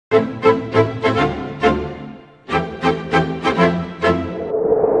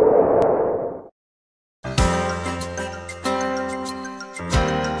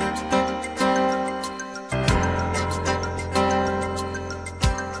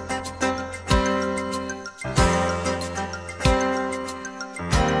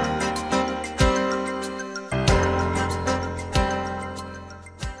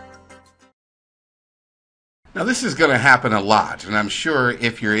Now this is going to happen a lot, and I'm sure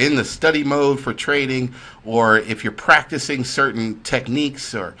if you're in the study mode for trading, or if you're practicing certain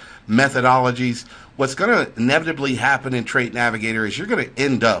techniques or methodologies, what's going to inevitably happen in Trade Navigator is you're going to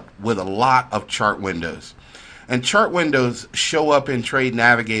end up with a lot of chart windows. And chart windows show up in Trade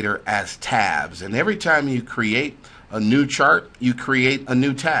Navigator as tabs, and every time you create a new chart, you create a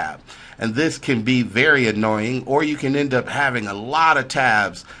new tab. And this can be very annoying, or you can end up having a lot of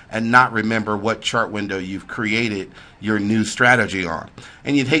tabs and not remember what chart window you've created your new strategy on.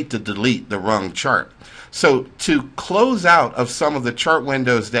 And you'd hate to delete the wrong chart. So to close out of some of the chart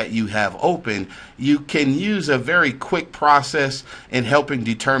windows that you have open, you can use a very quick process in helping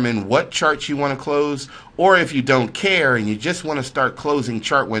determine what charts you want to close, or if you don't care and you just want to start closing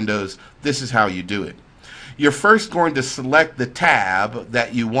chart windows, this is how you do it. You're first going to select the tab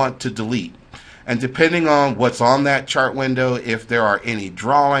that you want to delete. And depending on what's on that chart window, if there are any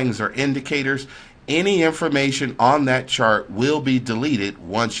drawings or indicators, any information on that chart will be deleted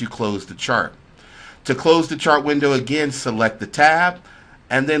once you close the chart. To close the chart window again, select the tab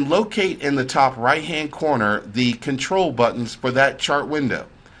and then locate in the top right hand corner the control buttons for that chart window.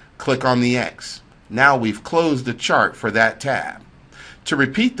 Click on the X. Now we've closed the chart for that tab. To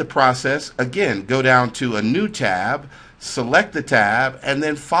repeat the process, again, go down to a new tab, select the tab, and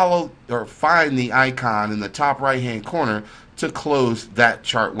then follow or find the icon in the top right hand corner to close that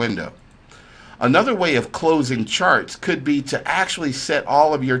chart window. Another way of closing charts could be to actually set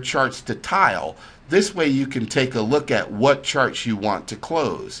all of your charts to tile. This way you can take a look at what charts you want to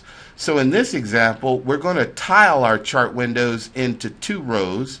close. So in this example, we're going to tile our chart windows into 2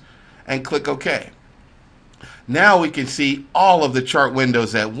 rows and click OK. Now we can see all of the chart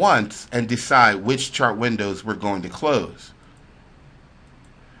windows at once and decide which chart windows we're going to close.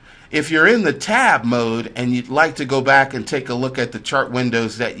 If you're in the tab mode and you'd like to go back and take a look at the chart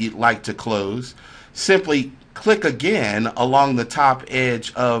windows that you'd like to close, simply click again along the top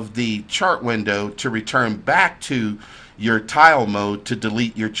edge of the chart window to return back to your tile mode to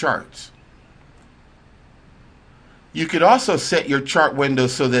delete your charts. You could also set your chart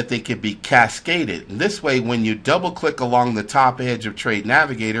windows so that they can be cascaded. And this way, when you double click along the top edge of Trade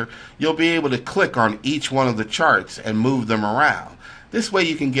Navigator, you'll be able to click on each one of the charts and move them around. This way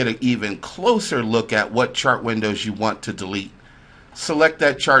you can get an even closer look at what chart windows you want to delete. Select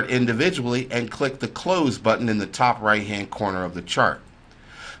that chart individually and click the close button in the top right hand corner of the chart.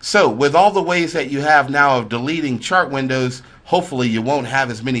 So with all the ways that you have now of deleting chart windows, hopefully you won't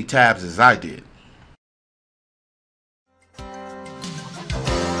have as many tabs as I did.